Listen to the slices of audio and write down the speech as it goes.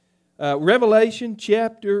Revelation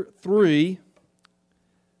chapter 3.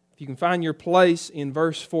 If you can find your place in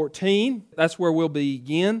verse 14, that's where we'll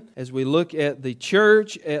begin as we look at the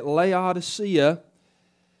church at Laodicea.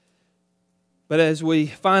 But as we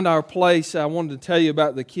find our place, I wanted to tell you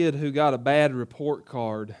about the kid who got a bad report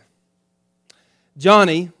card.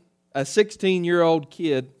 Johnny, a 16-year-old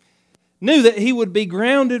kid, knew that he would be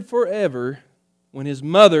grounded forever when his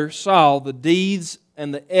mother saw the D's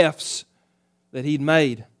and the F's that he'd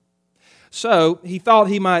made. So he thought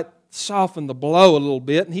he might soften the blow a little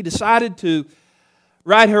bit, and he decided to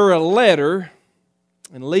write her a letter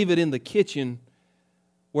and leave it in the kitchen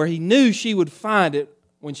where he knew she would find it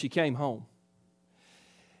when she came home.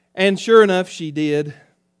 And sure enough, she did.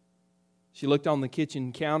 She looked on the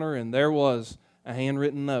kitchen counter, and there was a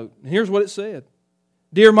handwritten note. And here's what it said.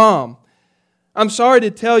 Dear Mom, I'm sorry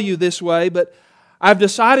to tell you this way, but I've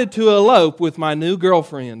decided to elope with my new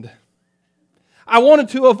girlfriend. I wanted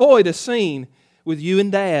to avoid a scene with you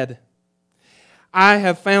and Dad. I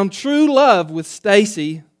have found true love with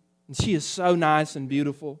Stacy, and she is so nice and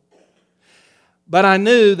beautiful. But I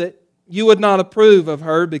knew that you would not approve of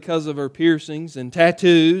her because of her piercings and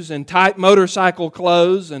tattoos and tight motorcycle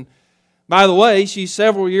clothes. And by the way, she's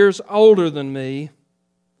several years older than me.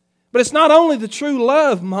 But it's not only the true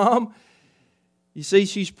love, Mom. You see,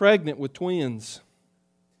 she's pregnant with twins.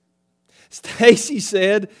 Stacy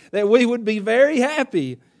said that we would be very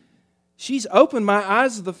happy. She's opened my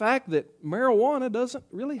eyes to the fact that marijuana doesn't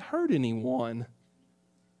really hurt anyone.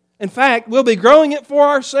 In fact, we'll be growing it for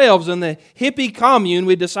ourselves in the hippie commune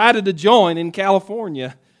we decided to join in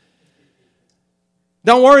California.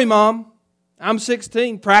 Don't worry, Mom. I'm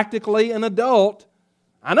 16, practically an adult.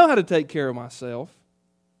 I know how to take care of myself.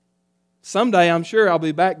 Someday I'm sure I'll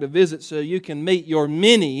be back to visit so you can meet your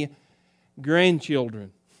many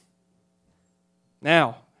grandchildren.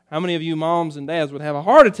 Now, how many of you moms and dads would have a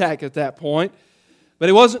heart attack at that point? But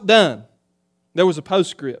it wasn't done. There was a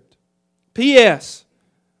postscript. P.S.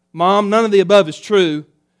 Mom, none of the above is true.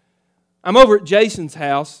 I'm over at Jason's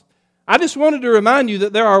house. I just wanted to remind you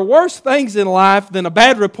that there are worse things in life than a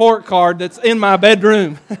bad report card that's in my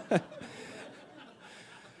bedroom.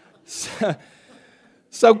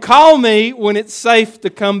 So call me when it's safe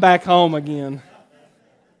to come back home again.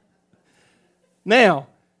 Now,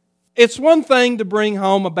 it's one thing to bring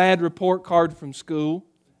home a bad report card from school.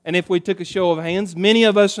 And if we took a show of hands, many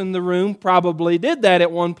of us in the room probably did that at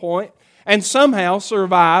one point and somehow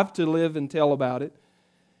survived to live and tell about it.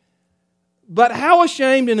 But how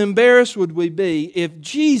ashamed and embarrassed would we be if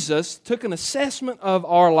Jesus took an assessment of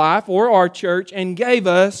our life or our church and gave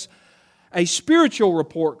us a spiritual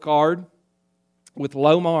report card with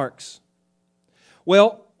low marks?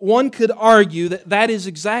 Well, one could argue that that is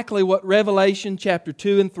exactly what Revelation chapter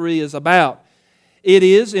 2 and 3 is about. It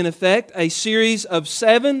is, in effect, a series of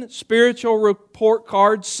 7 spiritual report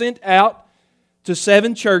cards sent out to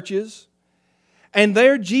 7 churches, and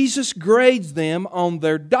there Jesus grades them on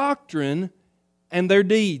their doctrine and their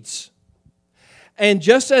deeds. And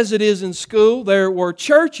just as it is in school, there were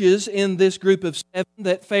churches in this group of 7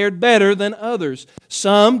 that fared better than others.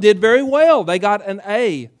 Some did very well. They got an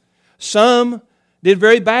A. Some did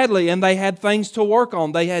very badly, and they had things to work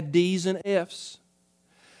on. They had D's and F's.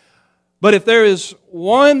 But if there is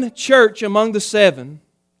one church among the 7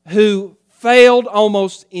 who failed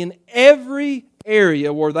almost in every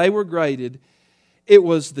area where they were graded, it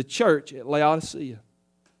was the church at Laodicea.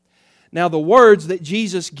 Now, the words that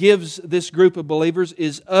Jesus gives this group of believers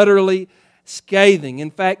is utterly scathing.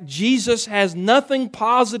 In fact, Jesus has nothing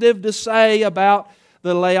positive to say about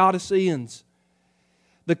the Laodiceans.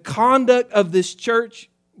 The conduct of this church,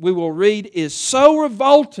 we will read, is so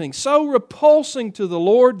revolting, so repulsing to the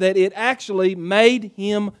Lord that it actually made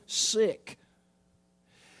Him sick.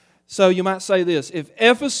 So you might say this: if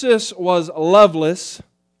Ephesus was loveless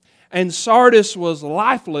and Sardis was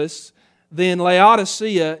lifeless, then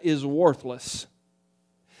Laodicea is worthless.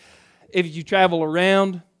 If you travel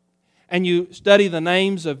around and you study the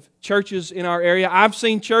names of churches in our area, I've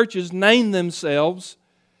seen churches name themselves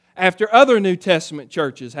after other New Testament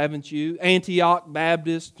churches, haven't you? Antioch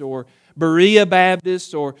Baptist or Berea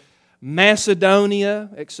Baptist or Macedonia,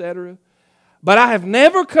 etc. But I have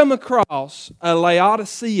never come across a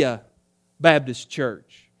Laodicea Baptist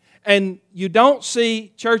church. And you don't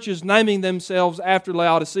see churches naming themselves after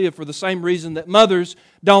Laodicea for the same reason that mothers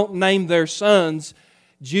don't name their sons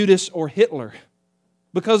Judas or Hitler,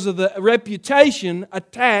 because of the reputation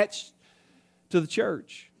attached to the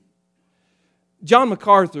church. John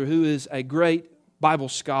MacArthur, who is a great Bible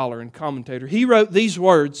scholar and commentator, he wrote these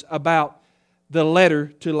words about the letter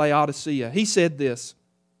to Laodicea. He said this: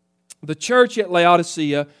 the church at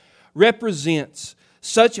Laodicea represents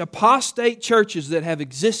such apostate churches that have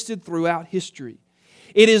existed throughout history.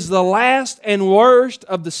 It is the last and worst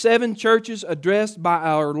of the 7 churches addressed by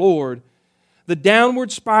our Lord. The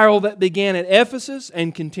downward spiral that began at Ephesus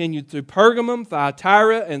and continued through Pergamum,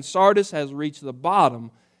 Thyatira, and Sardis has reached the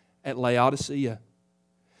bottom at Laodicea.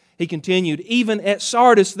 He continued, even at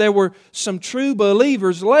Sardis there were some true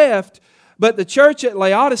believers left, but the church at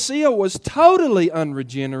Laodicea was totally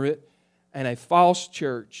unregenerate and a false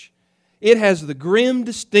church. It has the grim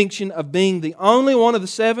distinction of being the only one of the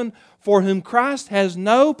 7 for whom Christ has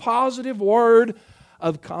no positive word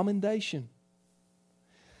of commendation.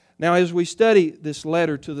 Now, as we study this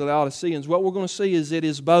letter to the Laodiceans, what we're going to see is it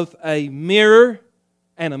is both a mirror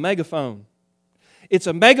and a megaphone. It's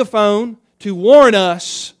a megaphone to warn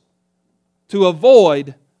us to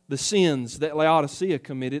avoid the sins that Laodicea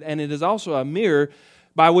committed, and it is also a mirror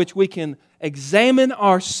by which we can examine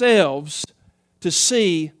ourselves to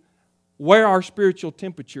see where our spiritual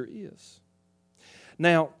temperature is.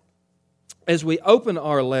 Now, as we open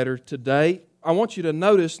our letter today, I want you to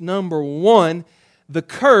notice, number 1, the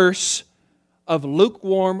curse of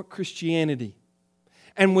lukewarm Christianity.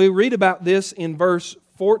 And we read about this in verse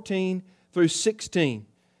 14 through 16.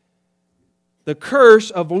 The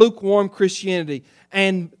curse of lukewarm Christianity.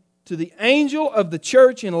 And to the angel of the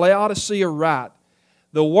church in Laodicea write,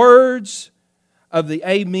 the words of the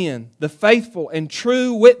Amen, the faithful and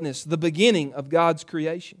true witness, the beginning of God's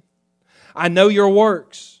creation. I know your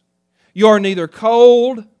works. You are neither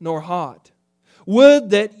cold nor hot. Would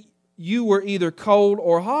that you were either cold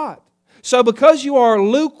or hot. So because you are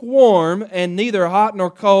lukewarm and neither hot nor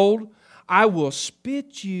cold, I will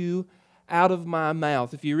spit you out of my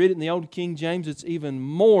mouth. If you read it in the Old King James, it's even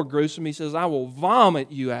more gruesome. He says, I will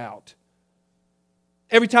vomit you out.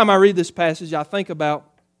 Every time I read this passage, I think about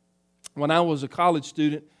when I was a college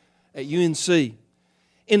student at UNC.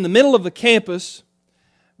 In the middle of the campus,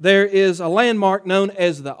 there is a landmark known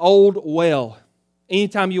as the Old Well.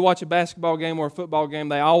 Anytime you watch a basketball game or a football game,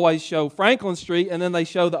 they always show Franklin Street and then they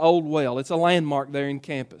show the Old Well. It's a landmark there in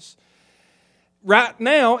campus. Right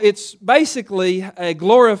now, it's basically a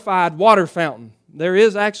glorified water fountain. There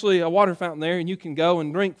is actually a water fountain there and you can go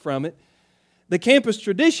and drink from it. The campus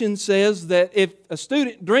tradition says that if a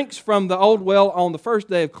student drinks from the Old Well on the first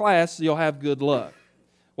day of class, you'll have good luck.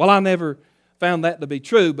 Well, I never found that to be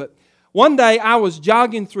true, but one day I was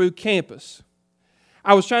jogging through campus.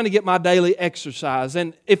 I was trying to get my daily exercise.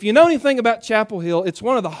 And if you know anything about Chapel Hill, it's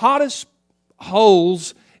one of the hottest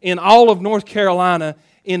holes in all of North Carolina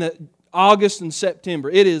in August and September.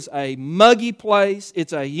 It is a muggy place.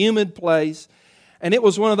 It's a humid place. And it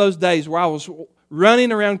was one of those days where I was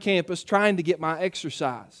running around campus trying to get my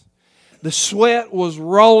exercise. The sweat was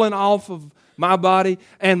rolling off of my body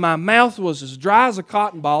and my mouth was as dry as a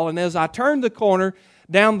cotton ball. And as I turned the corner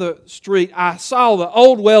down the street, I saw the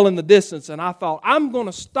Old Well in the distance and I thought, I'm going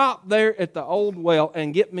to stop there at the Old Well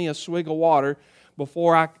and get me a swig of water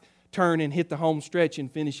before I turn and hit the home stretch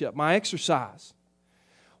and finish up my exercise.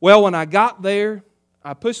 Well, when I got there,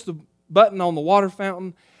 I pushed the button on the water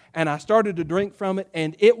fountain and I started to drink from it,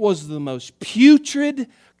 and it was the most putrid,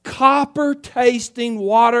 copper-tasting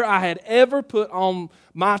water I had ever put on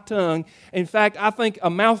my tongue. In fact, I think a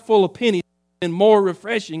mouthful of pennies would have been more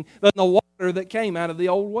refreshing than the water that came out of the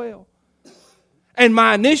Old Well. And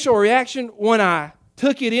my initial reaction when I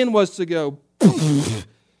took it in was to go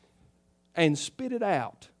and spit it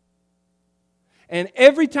out. And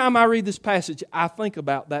every time I read this passage, I think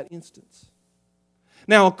about that instance.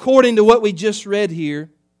 Now, according to what we just read here,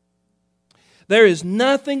 there is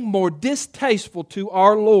nothing more distasteful to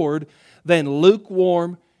our Lord than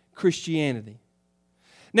lukewarm Christianity.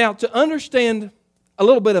 Now, to understand a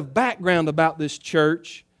little bit of background about this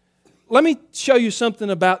church, let me show you something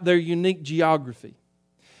about their unique geography.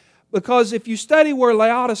 Because if you study where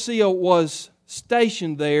Laodicea was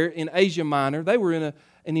stationed there in Asia Minor, they were in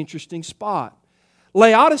an interesting spot.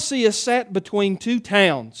 Laodicea sat between two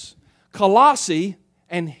towns, Colossae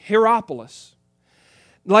and Hierapolis.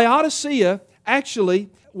 Laodicea actually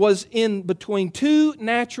was in between two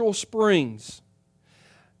natural springs.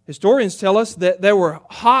 Historians tell us that there were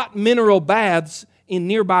hot mineral baths in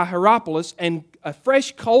nearby Hierapolis and a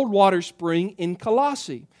fresh cold water spring in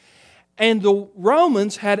Colossae. And the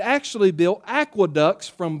Romans had actually built aqueducts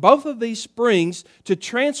from both of these springs to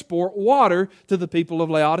transport water to the people of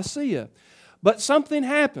Laodicea. But something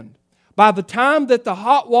happened. By the time that the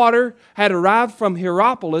hot water had arrived from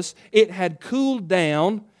Hierapolis, it had cooled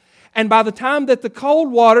down. And by the time that the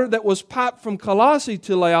cold water that was piped from Colossae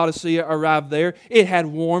to Laodicea arrived there, it had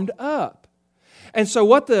warmed up. And so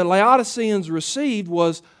what the Laodiceans received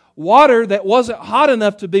was water that wasn't hot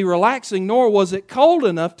enough to be relaxing, nor was it cold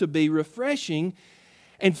enough to be refreshing.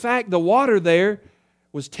 In fact, the water there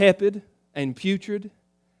was tepid and putrid,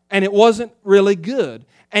 and it wasn't really good.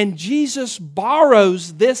 And Jesus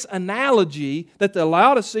borrows this analogy that the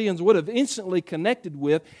Laodiceans would have instantly connected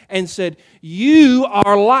with and said, you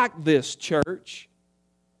are like this, church.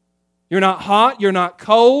 You're not hot, you're not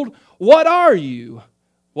cold. What are you?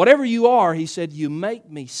 Whatever you are, he said, you make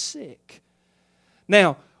me sick.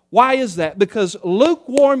 Now, why is that? Because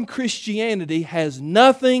lukewarm Christianity has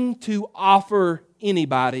nothing to offer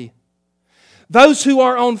anybody. Those who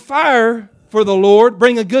are on fire for the Lord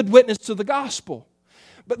bring a good witness to the gospel.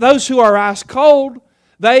 But those who are ice cold,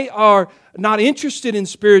 they are not interested in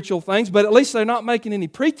spiritual things, but at least they're not making any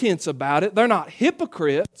pretense about it. They're not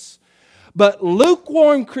hypocrites. But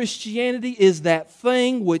lukewarm Christianity is that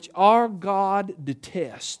thing which our God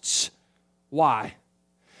detests. Why?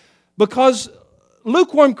 Because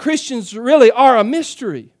lukewarm Christians really are a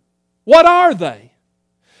mystery. What are they?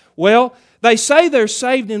 Well, they say they're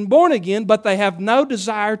saved and born again, but they have no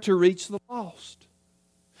desire to reach the lost.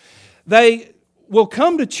 They will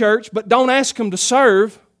come to church, but don't ask them to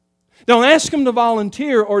serve. Don't ask them to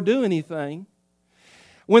volunteer or do anything.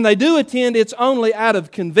 When they do attend, it's only out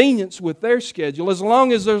of convenience with their schedule, as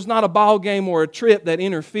long as there's not a ball game or a trip that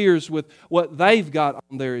interferes with what they've got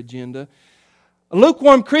on their agenda. A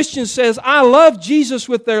lukewarm Christian says, I love Jesus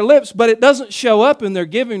with their lips, but it doesn't show up in their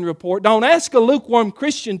giving report. Don't ask a lukewarm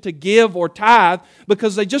Christian to give or tithe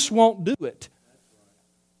because they just won't do it.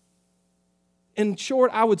 In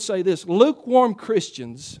short, I would say this, lukewarm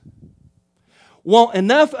Christians want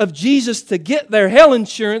enough of Jesus to get their hell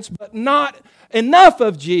insurance, but not enough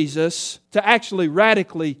of Jesus to actually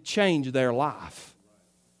radically change their life.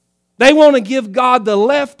 They want to give God the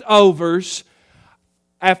leftovers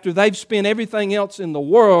after they've spent everything else in the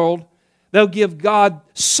world. They'll give God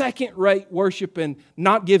second-rate worship and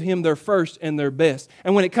not give Him their first and their best.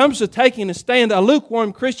 And when it comes to taking a stand, a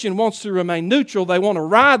lukewarm Christian wants to remain neutral. They want to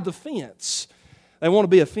ride the fence. They want to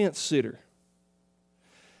be a fence sitter.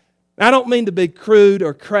 I don't mean to be crude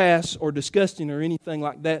or crass or disgusting or anything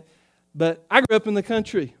like that, but I grew up in the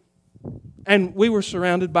country, and we were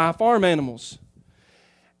surrounded by farm animals.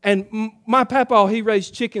 And my papa, he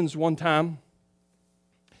raised chickens one time,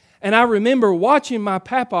 and I remember watching my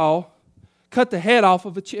papa cut the head off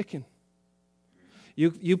of a chicken.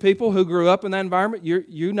 You people who grew up in that environment,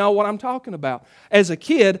 you know what I'm talking about. As a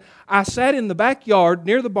kid, I sat in the backyard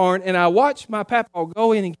near the barn, and I watched my papa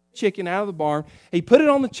go in and get the chicken out of the barn. He put it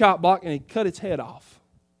on the chop block, and he cut its head off.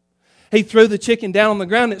 He threw the chicken down on the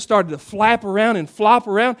ground, and it started to flap around and flop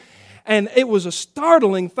around. And it was a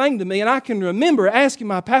startling thing to me. And I can remember asking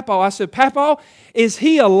my papa, I said, Papa, is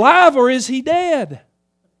he alive or is he dead?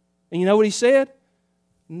 And you know what he said?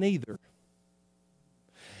 Neither.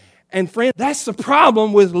 And friend, that's the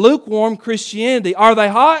problem with lukewarm Christianity. Are they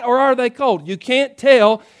hot or are they cold? You can't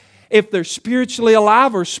tell if they're spiritually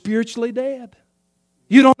alive or spiritually dead.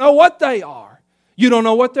 You don't know what they are. You don't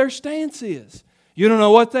know what their stance is. You don't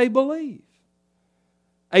know what they believe.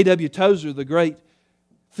 A.W. Tozer, the great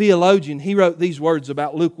theologian, he wrote these words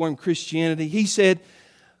about lukewarm Christianity. He said,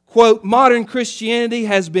 quote, modern Christianity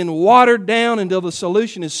has been watered down until the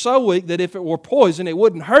solution is so weak that if it were poison, it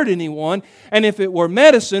wouldn't hurt anyone, and if it were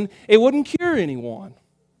medicine, it wouldn't cure anyone.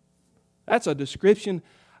 That's a description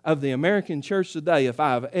of the American church today if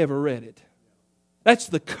I've ever read it. That's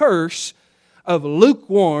the curse of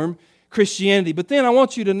lukewarm Christianity. But then I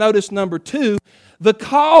want you to notice number 2, the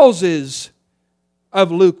causes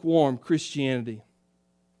of lukewarm Christianity.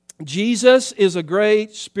 Jesus is a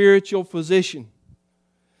great spiritual physician.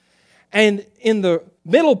 And in the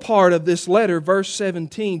middle part of this letter, verse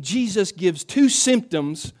 17, Jesus gives 2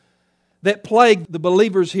 symptoms that plagued the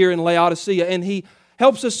believers here in Laodicea, and He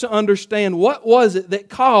helps us to understand what was it that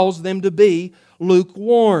caused them to be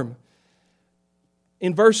lukewarm.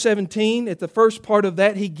 In verse 17, at the first part of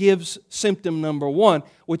that, He gives symptom number 1,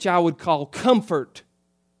 which I would call comfort.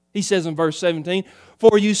 He says in verse 17,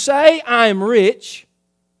 for you say, I am rich,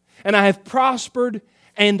 and I have prospered,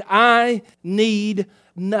 and I need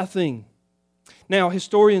nothing. Now,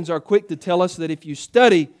 historians are quick to tell us that if you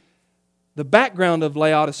study the background of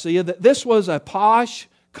Laodicea, that this was a posh,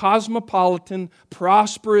 cosmopolitan,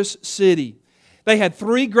 prosperous city. They had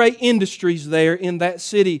 3 great industries there in that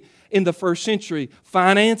city in the first century: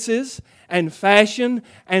 finances and fashion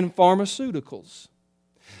and pharmaceuticals.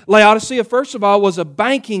 Laodicea, first of all, was a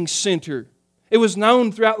banking center. It was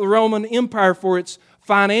known throughout the Roman Empire for its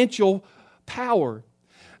financial power.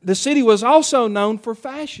 The city was also known for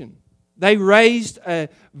fashion. They raised a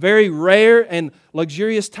very rare and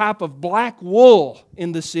luxurious type of black wool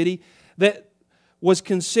in the city that was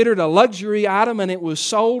considered a luxury item, and it was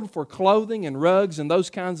sold for clothing and rugs and those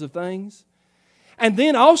kinds of things. And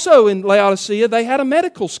then also in Laodicea, they had a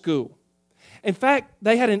medical school. In fact,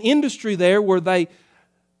 they had an industry there where they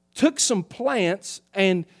took some plants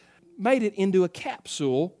and made it into a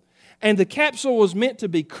capsule. And the capsule was meant to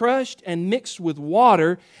be crushed and mixed with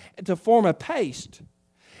water to form a paste.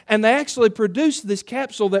 And they actually produced this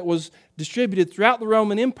capsule that was distributed throughout the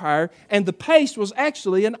Roman Empire. And the paste was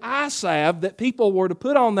actually an eye salve that people were to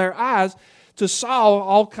put on their eyes to solve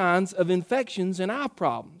all kinds of infections and eye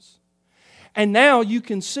problems. And now you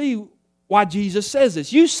can see why Jesus says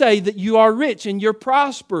this. You say that you are rich and you're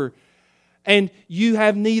prosper and you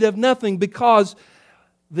have need of nothing, because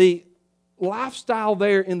the lifestyle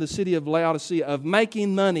there in the city of Laodicea of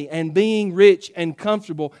making money and being rich and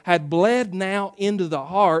comfortable had bled now into the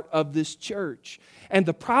heart of this church. And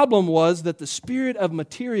the problem was that the spirit of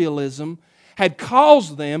materialism had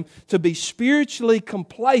caused them to be spiritually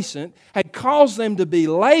complacent, had caused them to be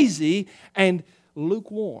lazy and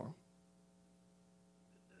lukewarm.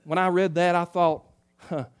 When I read that, I thought,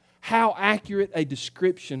 how accurate a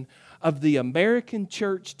description of the American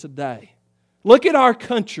church today. Look at our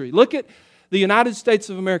country. Look at the United States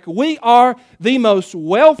of America. We are the most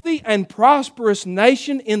wealthy and prosperous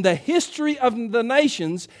nation in the history of the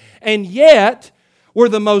nations, and yet we're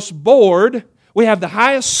the most bored. We have the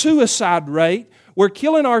highest suicide rate. We're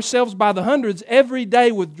killing ourselves by the hundreds every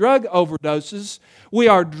day with drug overdoses. We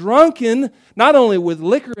are drunken, not only with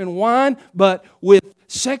liquor and wine, but with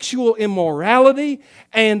sexual immorality,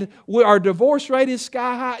 and our divorce rate is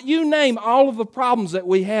sky high. You name all of the problems that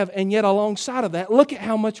we have, and yet alongside of that, look at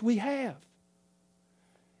how much we have.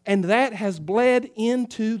 And that has bled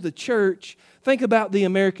into the church. Think about the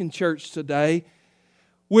American church today.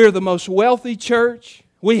 We're the most wealthy church.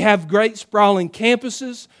 We have great sprawling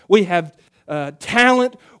campuses. We have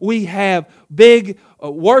talent. We have big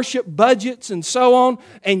worship budgets and so on.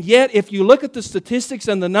 And yet, if you look at the statistics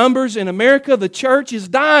and the numbers in America, the church is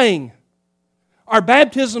dying. Our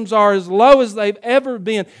baptisms are as low as they've ever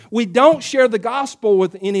been. We don't share the gospel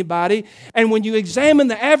with anybody. And when you examine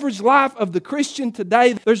the average life of the Christian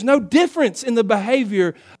today, there's no difference in the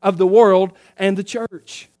behavior of the world and the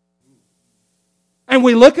church. And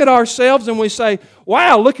we look at ourselves and we say,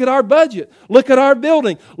 wow, look at our budget. Look at our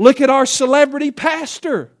building. Look at our celebrity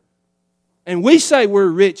pastor. And we say we're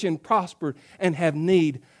rich and prospered and have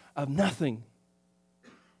need of nothing.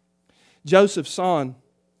 Joseph Tson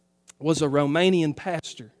was a Romanian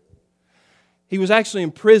pastor. He was actually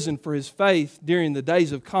in prison for his faith during the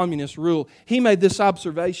days of communist rule. He made this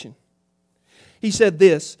observation. He said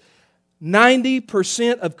this,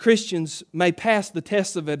 90% of Christians may pass the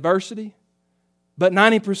test of adversity, but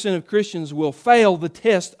 90% of Christians will fail the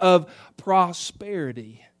test of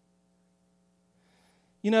prosperity.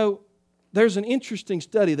 You know, there's an interesting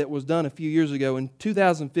study that was done a few years ago in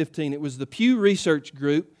 2015. It was the Pew Research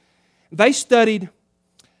Group. They studied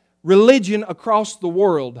religion across the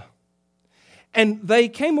world. And they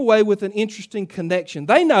came away with an interesting connection.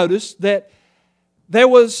 They noticed that there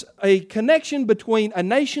was a connection between a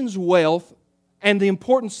nation's wealth and the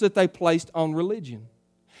importance that they placed on religion.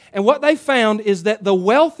 And what they found is that the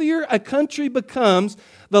wealthier a country becomes,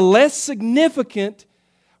 the less significant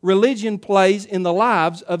religion plays in the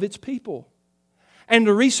lives of its people. And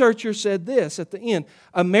the researcher said this at the end,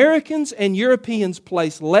 Americans and Europeans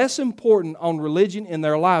place less importance on religion in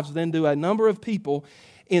their lives than do a number of people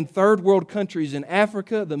in third world countries in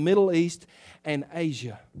Africa, the Middle East, and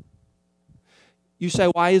Asia. You say,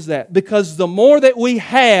 why is that? Because the more that we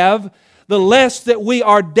have, the less that we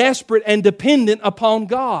are desperate and dependent upon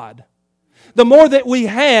God. The more that we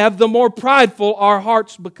have, the more prideful our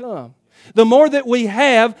hearts become. The more that we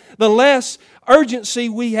have, the less urgency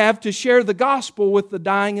we have to share the gospel with the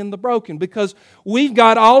dying and the broken. Because we've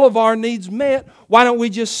got all of our needs met, why don't we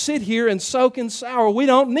just sit here and soak and sour? We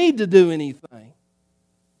don't need to do anything.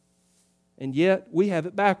 And yet, we have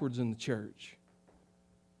it backwards in the church.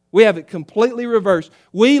 We have it completely reversed.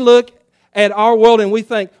 We look at our world and we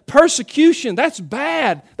think, persecution, that's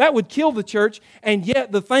bad. That would kill the church. And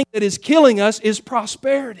yet the thing that is killing us is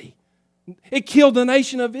prosperity. It killed the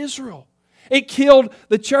nation of Israel. It killed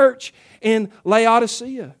the church in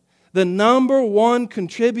Laodicea. The number one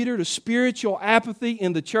contributor to spiritual apathy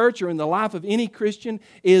in the church or in the life of any Christian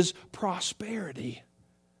is prosperity.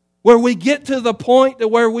 Where we get to the point to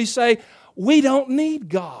where we say, we don't need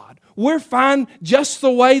God. We're fine just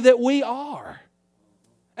the way that we are.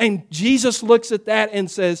 And Jesus looks at that and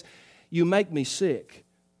says, you make me sick.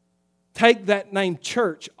 Take that name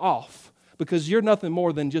church off because you're nothing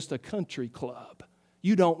more than just a country club.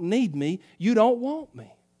 You don't need me. You don't want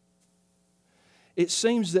me. It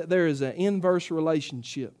seems that there is an inverse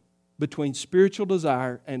relationship between spiritual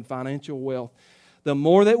desire and financial wealth. The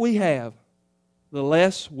more that we have, the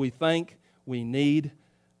less we think we need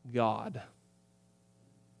God.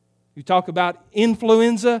 You talk about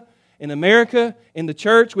influenza in America, in the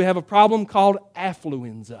church, we have a problem called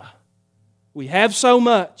affluenza. We have so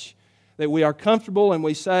much that we are comfortable and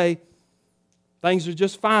we say, things are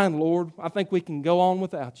just fine, Lord. I think we can go on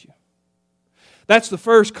without you. That's the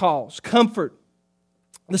first cause, comfort.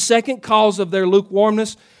 The second cause of their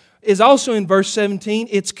lukewarmness is also in verse 17.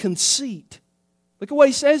 It's conceit. Look at what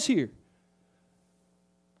he says here.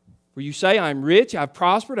 For you say, I'm rich, I've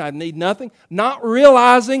prospered, I need nothing. Not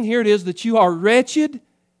realizing, here it is, that you are wretched,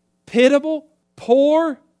 pitiable,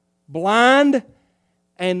 poor, blind,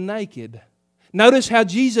 and naked. Notice how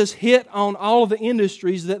Jesus hit on all of the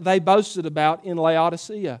industries that they boasted about in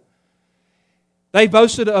Laodicea. They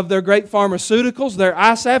boasted of their great pharmaceuticals, their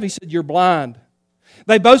eye salve. He said, you're blind.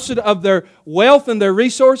 They boasted of their wealth and their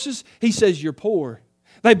resources. He says, you're poor.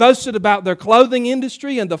 They boasted about their clothing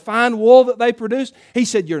industry and the fine wool that they produced. He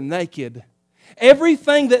said, you're naked.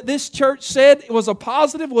 Everything that this church said was a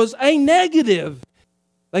positive was a negative.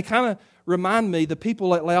 They kind of remind me, the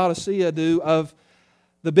people at Laodicea do, of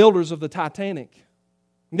the builders of the Titanic.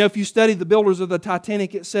 You know, if you study the builders of the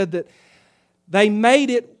Titanic, it said that they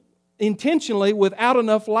made it intentionally without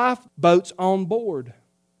enough lifeboats on board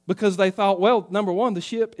because they thought, well, number one, the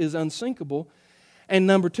ship is unsinkable, and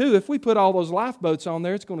number two, if we put all those lifeboats on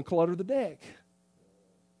there, it's going to clutter the deck.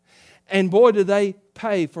 And boy, did they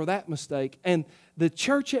pay for that mistake. And the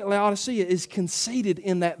church at Laodicea is conceited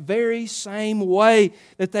in that very same way,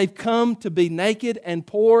 that they've come to be naked and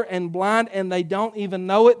poor and blind, and they don't even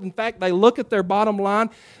know it. In fact, they look at their bottom line,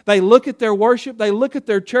 they look at their worship, they look at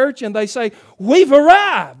their church, and they say, we've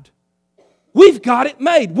arrived. We've got it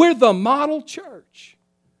made. We're the model church.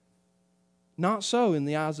 Not so in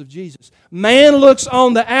the eyes of Jesus. Man looks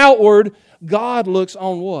on the outward, God looks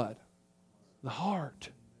on what? The heart.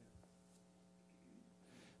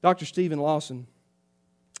 Dr. Stephen Lawson,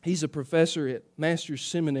 he's a professor at Masters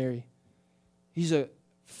Seminary. He's a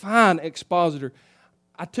fine expositor.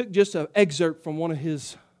 I took just an excerpt from one of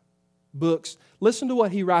his books. Listen to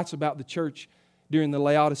what he writes about the church during the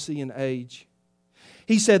Laodicean age.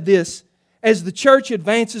 He said this, as the church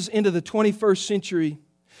advances into the 21st century,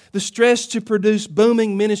 the stress to produce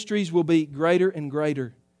booming ministries will be greater and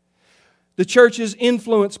greater. The church is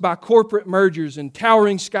influenced by corporate mergers and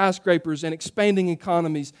towering skyscrapers and expanding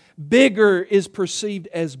economies. Bigger is perceived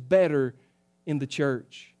as better in the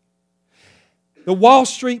church. The Wall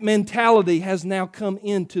Street mentality has now come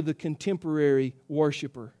into the contemporary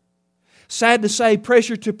worshiper. Sad to say,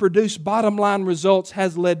 pressure to produce bottom-line results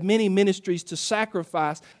has led many ministries to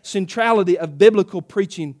sacrifice centrality of biblical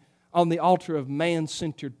preaching on the altar of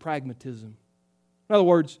man-centered pragmatism. In other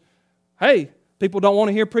words, hey, people don't want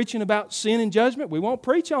to hear preaching about sin and judgment. We won't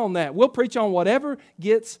preach on that. We'll preach on whatever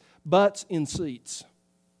gets butts in seats.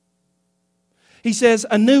 He says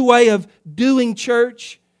a new way of doing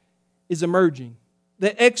church is emerging.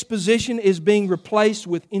 The exposition is being replaced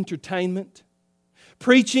with entertainment.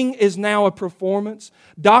 Preaching is now a performance.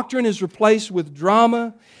 Doctrine is replaced with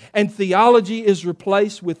drama. And theology is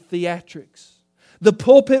replaced with theatrics. The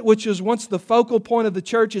pulpit, which was once the focal point of the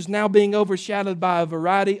church, is now being overshadowed by a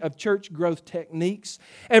variety of church growth techniques.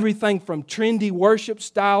 Everything from trendy worship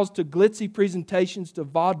styles to glitzy presentations to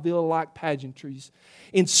vaudeville-like pageantries.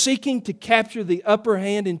 In seeking to capture the upper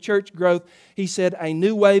hand in church growth, he said a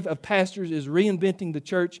new wave of pastors is reinventing the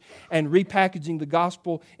church and repackaging the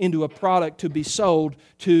gospel into a product to be sold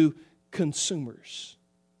to consumers.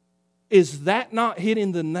 Is that not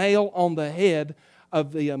hitting the nail on the head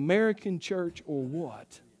of the American church or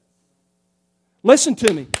what? Listen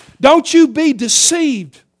to me. Don't you be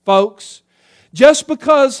deceived, folks. Just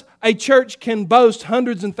because a church can boast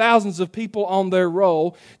hundreds and thousands of people on their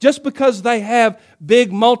roll, just because they have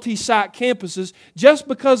big multi-site campuses, just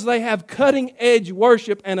because they have cutting-edge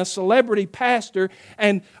worship and a celebrity pastor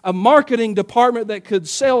and a marketing department that could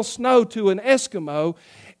sell snow to an Eskimo,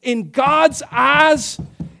 in God's eyes,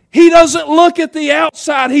 He doesn't look at the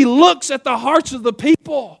outside. He looks at the hearts of the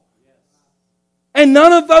people. And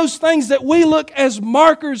none of those things that we look as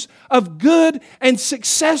markers of good and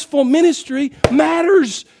successful ministry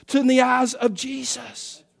matters to the eyes of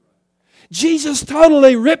Jesus. Jesus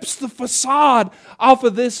totally rips the facade off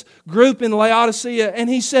of this group in Laodicea, and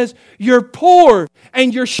He says, you're poor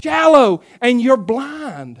and you're shallow and you're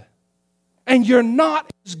blind and you're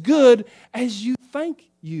not as good as you think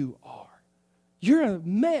you are. You're a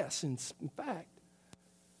mess, in fact.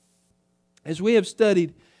 As we have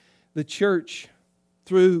studied the church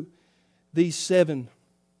through these 7,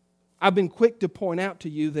 I've been quick to point out to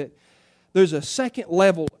you that there's a second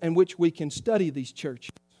level in which we can study these churches.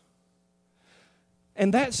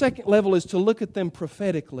 And that second level is to look at them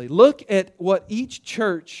prophetically. Look at what each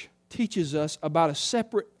church teaches us about a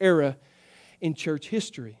separate era in church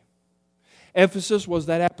history. Ephesus was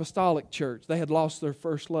that apostolic church. They had lost their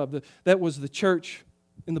first love. That was the church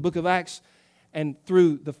in the book of Acts and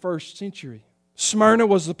through the first century. Smyrna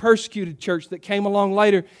was the persecuted church that came along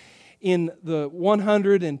later in the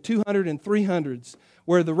 100 and 200 and 300s,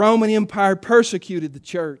 where the Roman Empire persecuted the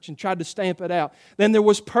church and tried to stamp it out. Then there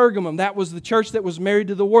was Pergamum. That was the church that was married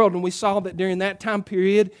to the world. And we saw that during that time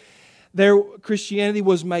period, their Christianity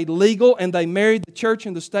was made legal and they married the church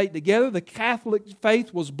and the state together. The Catholic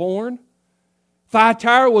faith was born.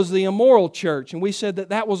 Thyatira was the immoral church. And we said that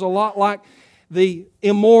that was a lot like the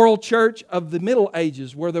immoral church of the Middle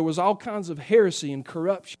Ages, where there was all kinds of heresy and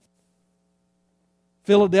corruption.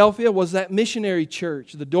 Philadelphia was that missionary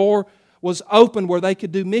church. The door was open where they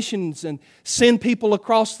could do missions and send people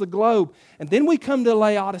across the globe. And then we come to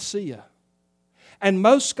Laodicea. And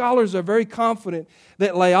most scholars are very confident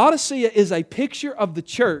that Laodicea is a picture of the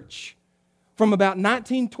church from about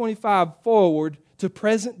 1925 forward to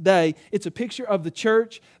present day. It's a picture of the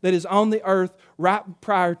church that is on the earth right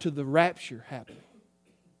prior to the rapture happening.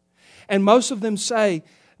 And most of them say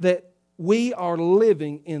that we are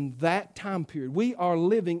living in that time period. We are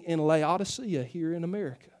living in Laodicea here in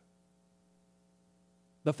America.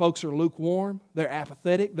 The folks are lukewarm, they're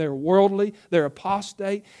apathetic, they're worldly, they're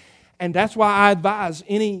apostate. And that's why I advise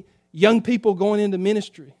any young people going into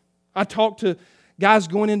ministry. I talk to guys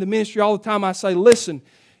going into ministry all the time. I say, listen,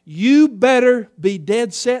 you better be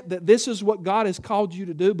dead set that this is what God has called you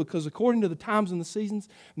to do, because according to the times and the seasons,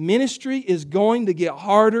 ministry is going to get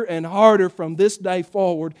harder and harder from this day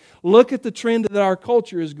forward. Look at the trend that our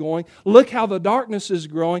culture is going. Look how the darkness is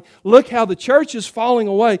growing. Look how the church is falling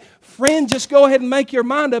away. Friend, just go ahead and make your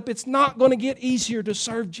mind up. It's not going to get easier to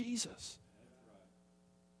serve Jesus.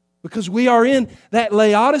 Because we are in that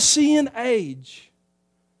Laodicean age.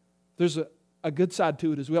 There's a good side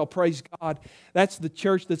to it as well. Praise God. That's the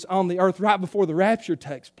church that's on the earth right before the rapture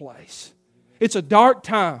takes place. It's a dark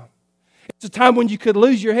time. It's a time when you could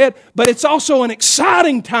lose your head, but it's also an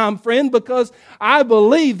exciting time, friend, because I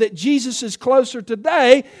believe that Jesus is closer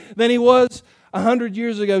today than He was 100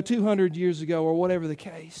 years ago, 200 years ago, or whatever the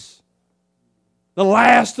case. The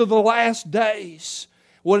last of the last days.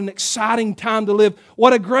 What an exciting time to live.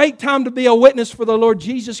 What a great time to be a witness for the Lord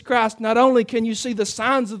Jesus Christ. Not only can you see the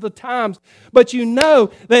signs of the times, but you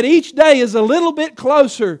know that each day is a little bit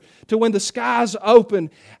closer to when the skies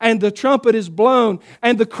open and the trumpet is blown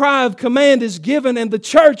and the cry of command is given and the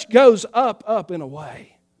church goes up, up and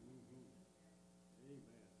away.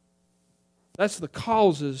 That's the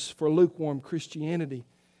causes for lukewarm Christianity.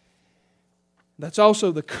 That's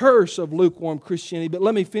also the curse of lukewarm Christianity. But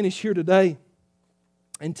let me finish here today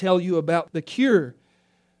and tell you about the cure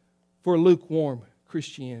for lukewarm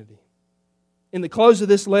Christianity. In the close of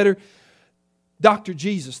this letter, Dr.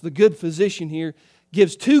 Jesus, the good physician here,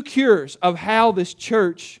 gives two cures of how this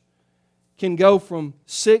church can go from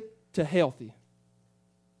sick to healthy.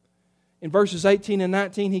 In verses 18 and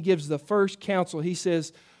 19, he gives the first counsel. He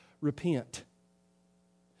says, repent.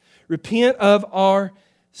 Repent of our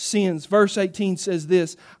sins. Verse 18 says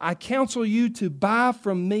this, I counsel you to buy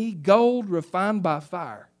from me gold refined by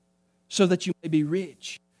fire, so that you may be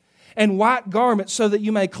rich, and white garments, so that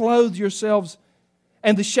you may clothe yourselves,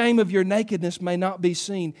 and the shame of your nakedness may not be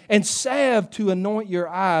seen, and salve to anoint your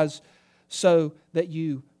eyes, so that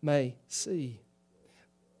you may see.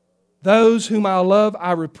 Those whom I love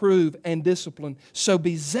I reprove and discipline. So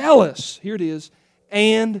be zealous, here it is,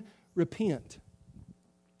 and repent.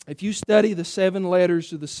 If you study the 7 letters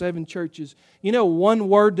to the 7 churches, you know one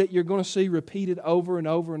word that you're going to see repeated over and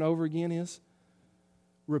over and over again is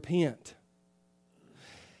repent.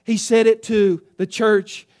 He said it to the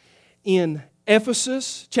church in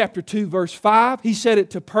Ephesus, chapter 2, verse 5. He said it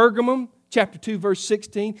to Pergamum, chapter 2, verse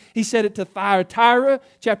 16. He said it to Thyatira,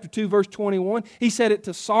 chapter 2, verse 21. He said it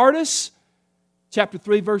to Sardis, chapter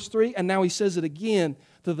 3, verse 3. And now He says it again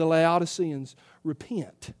to the Laodiceans,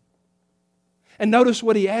 repent. And notice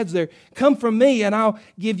what He adds there. Come from me and I'll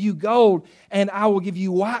give you gold and I will give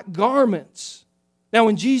you white garments. Now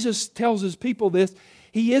when Jesus tells His people this,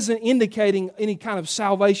 He isn't indicating any kind of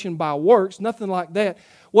salvation by works, nothing like that.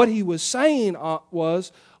 What He was saying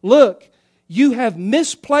was, look, you have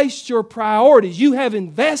misplaced your priorities. You have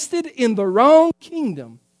invested in the wrong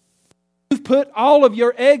kingdom. You've put all of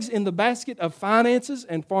your eggs in the basket of finances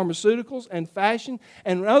and pharmaceuticals and fashion.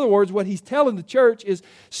 And in other words, what He's telling the church is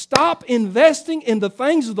stop investing in the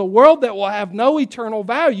things of the world that will have no eternal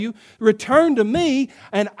value. Return to me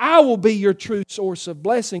and I will be your true source of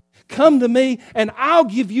blessing. Come to me and I'll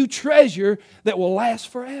give you treasure that will last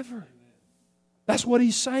forever. That's what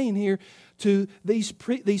He's saying here to these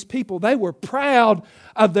people. They were proud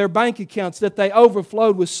of their bank accounts, that they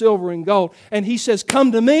overflowed with silver and gold. And He says,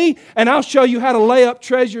 come to me and I'll show you how to lay up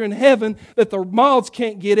treasure in heaven that the moths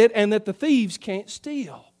can't get it and that the thieves can't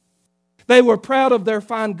steal. They were proud of their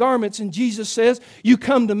fine garments, and Jesus says, you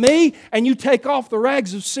come to me and you take off the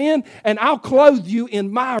rags of sin and I'll clothe you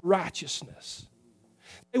in my righteousness.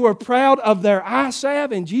 They were proud of their eye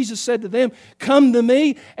salve, and Jesus said to them, come to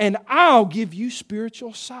me and I'll give you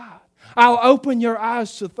spiritual sight. I'll open your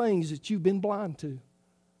eyes to things that you've been blind to.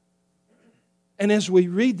 And as we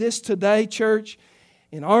read this today, church,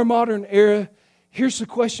 in our modern era, here's the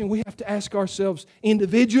question we have to ask ourselves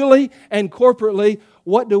individually and corporately.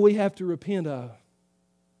 What do we have to repent of?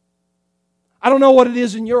 I don't know what it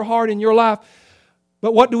is in your heart, in your life,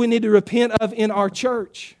 but what do we need to repent of in our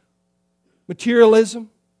church? Materialism,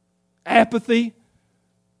 apathy,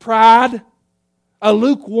 pride, a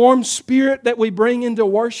lukewarm spirit that we bring into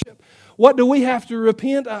worship. What do we have to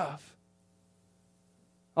repent of?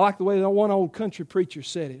 I like the way that one old country preacher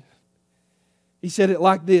said it. He said it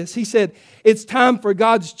like this. He said, it's time for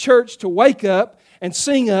God's church to wake up and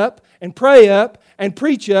sing up and pray up and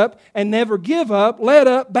preach up and never give up, let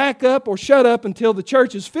up, back up, or shut up until the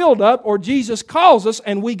church is filled up or Jesus calls us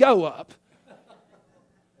and we go up.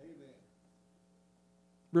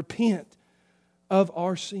 Repent of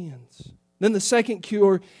our sins. Then the second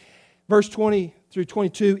cure, verse 20 through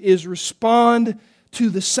 22, is respond to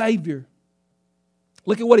the Savior.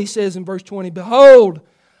 Look at what he says in verse 20. Behold,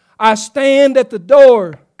 I stand at the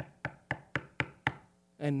door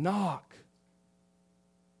and knock.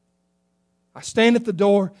 I stand at the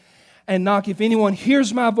door and knock. If anyone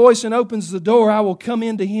hears my voice and opens the door, I will come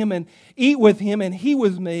into him and eat with him and he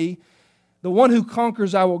with me. The one who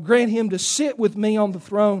conquers, I will grant him to sit with me on the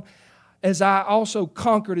throne, as I also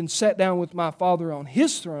conquered and sat down with my Father on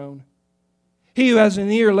His throne. He who has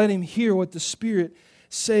an ear, let him hear what the Spirit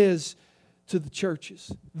says to the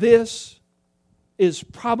churches. This is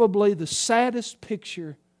probably the saddest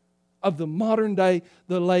picture of the modern day,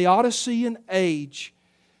 the Laodicean age,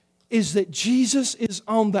 is that Jesus is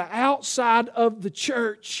on the outside of the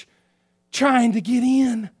church trying to get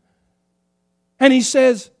in. And He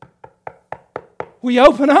says, will you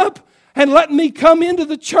open up and let me come into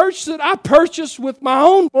the church that I purchased with my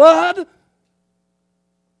own blood?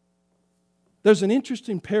 There's an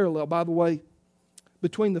interesting parallel, by the way,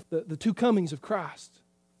 between the two comings of Christ.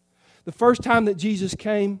 The first time that Jesus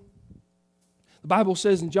came, the Bible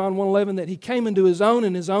says in John 1:11 that He came into His own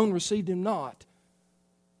and His own received Him not.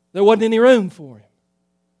 There wasn't any room for Him.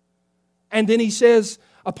 And then He says,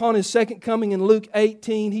 upon His second coming in Luke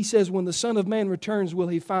 18, He says, when the Son of Man returns, will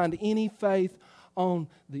He find any faith on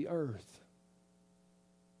the earth?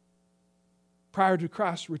 Prior to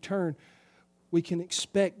Christ's return, we can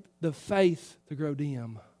expect the faith to grow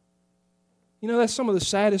dim. You know, that's some of the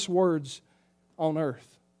saddest words on earth.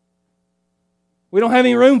 We don't have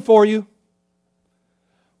any room for you.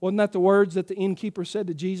 Wasn't that the words that the innkeeper said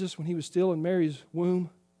to Jesus when He was still in Mary's womb?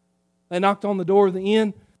 They knocked on the door of the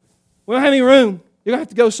inn. We don't have any room. You're going to have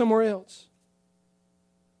to go somewhere else.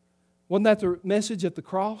 Wasn't that the message at the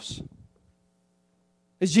cross?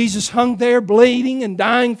 As Jesus hung there bleeding and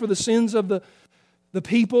dying for the sins of the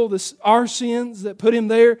people, our sins that put Him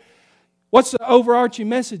there. What's the overarching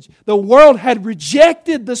message? The world had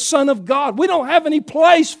rejected the Son of God. We don't have any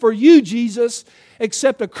place for you, Jesus,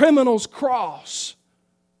 except a criminal's cross.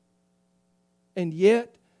 And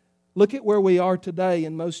yet, look at where we are today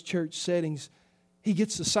in most church settings. He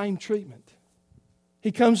gets the same treatment.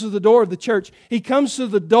 He comes to the door of the church. He comes to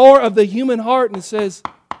the door of the human heart and says,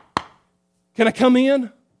 can I come in?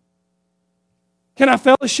 Can I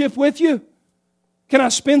fellowship with you? Can I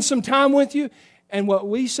spend some time with you? And what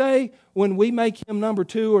we say when we make Him number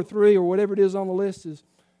 2 or 3 or whatever it is on the list is,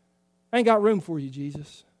 I ain't got room for you,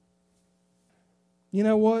 Jesus. You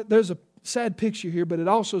know what? There's a sad picture here, but it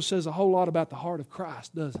also says a whole lot about the heart of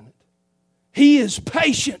Christ, doesn't it? He is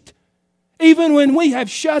patient. Even when we have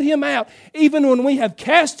shut Him out, even when we have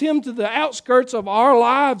cast Him to the outskirts of our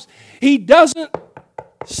lives, He doesn't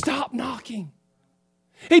stop knocking.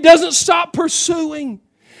 He doesn't stop pursuing.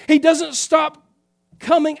 He doesn't stop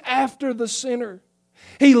coming after the sinner.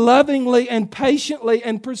 He lovingly and patiently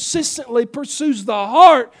and persistently pursues the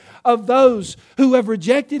heart of those who have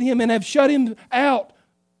rejected Him and have shut Him out.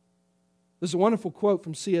 There's a wonderful quote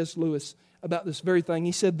from C.S. Lewis about this very thing.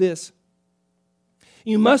 He said this,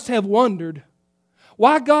 you must have wondered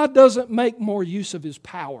why God doesn't make more use of His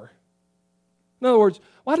power. In other words,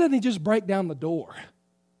 why doesn't He just break down the door?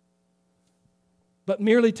 But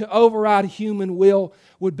merely to override human will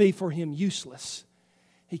would be for Him useless.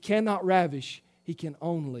 He cannot ravish, He can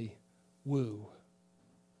only woo.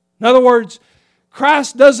 In other words,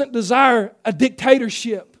 Christ doesn't desire a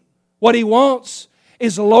dictatorship. What He wants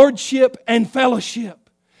is lordship and fellowship.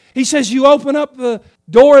 He says, you open up the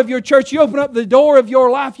door of your church, you open up the door of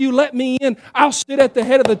your life, you let me in, I'll sit at the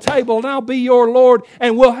head of the table and I'll be your Lord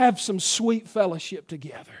and we'll have some sweet fellowship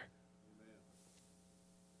together.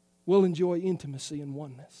 We'll enjoy intimacy and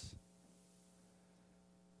oneness.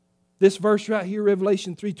 This verse right here,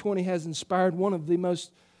 Revelation 3:20, has inspired one of the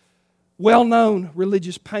most well-known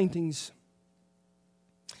religious paintings.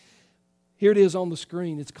 Here it is on the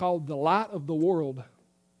screen. It's called The Light of the World,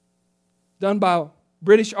 done by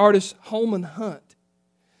British artist Holman Hunt.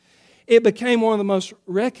 It became one of the most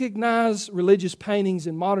recognized religious paintings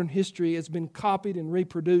in modern history. It's been copied and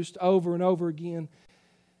reproduced over and over again.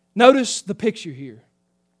 Notice the picture here.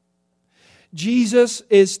 Jesus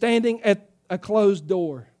is standing at a closed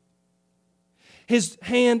door. His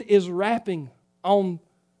hand is rapping on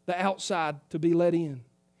the outside to be let in.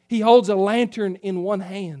 He holds a lantern in one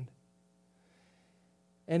hand,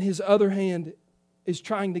 and his other hand is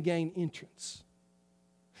trying to gain entrance.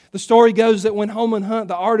 The story goes that when Holman Hunt,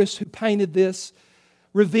 the artist who painted this,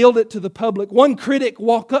 revealed it to the public, one critic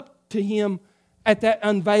walked up to him at that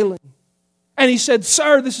unveiling. And he said,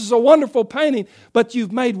 "Sir, this is a wonderful painting, but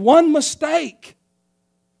you've made one mistake."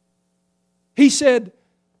 He said,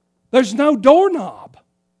 "There's no doorknob.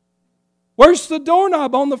 Where's the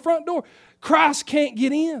doorknob on the front door? Christ can't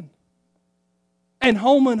get in." And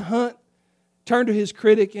Holman Hunt turned to his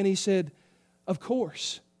critic and he said, "Of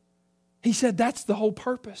course." He said, "That's the whole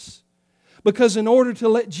purpose. Because in order to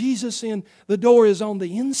let Jesus in, the door is on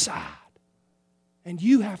the inside. And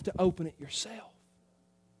you have to open it yourself."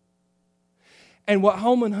 And what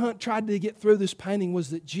Holman Hunt tried to get through this painting was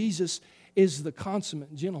that Jesus is the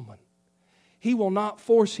consummate gentleman. He will not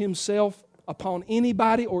force Himself upon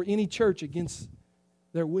anybody or any church against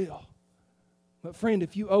their will. But friend,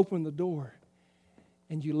 if you open the door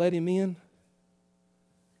and you let Him in,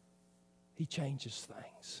 He changes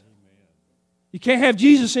things. Amen. You can't have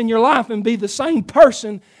Jesus in your life and be the same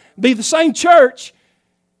person, be the same church.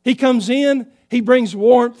 He comes in, He brings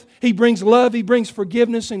warmth, He brings love, He brings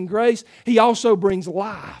forgiveness and grace. He also brings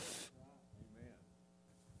life. Amen.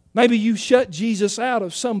 Maybe you shut Jesus out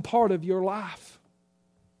of some part of your life.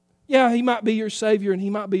 Yeah, He might be your Savior and He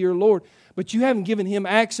might be your Lord, but you haven't given Him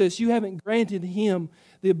access. You haven't granted Him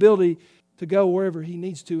the ability to go wherever He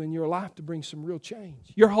needs to in your life to bring some real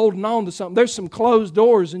change. You're holding on to something. There's some closed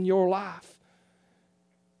doors in your life.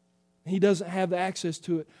 He doesn't have the access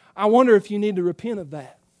to it. I wonder if you need to repent of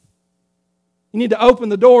that. You need to open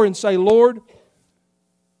the door and say, "Lord,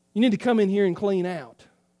 you need to come in here and clean out.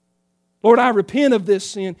 Lord, I repent of this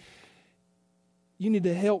sin. You need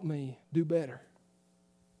to help me do better."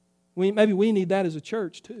 Maybe we need that as a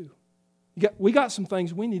church too. We got some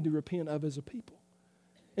things we need to repent of as a people.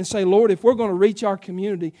 And say, "Lord, if we're going to reach our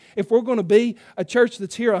community, if we're going to be a church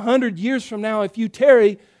that's here 100 years from now, if you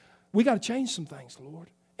tarry, we got to change some things, Lord."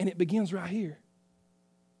 And it begins right here.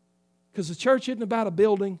 Because the church isn't about a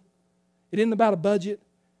building. It isn't about a budget.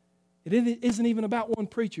 It isn't even about one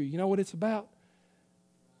preacher. You know what it's about?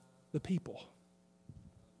 The people.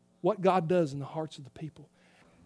 What God does in the hearts of the people.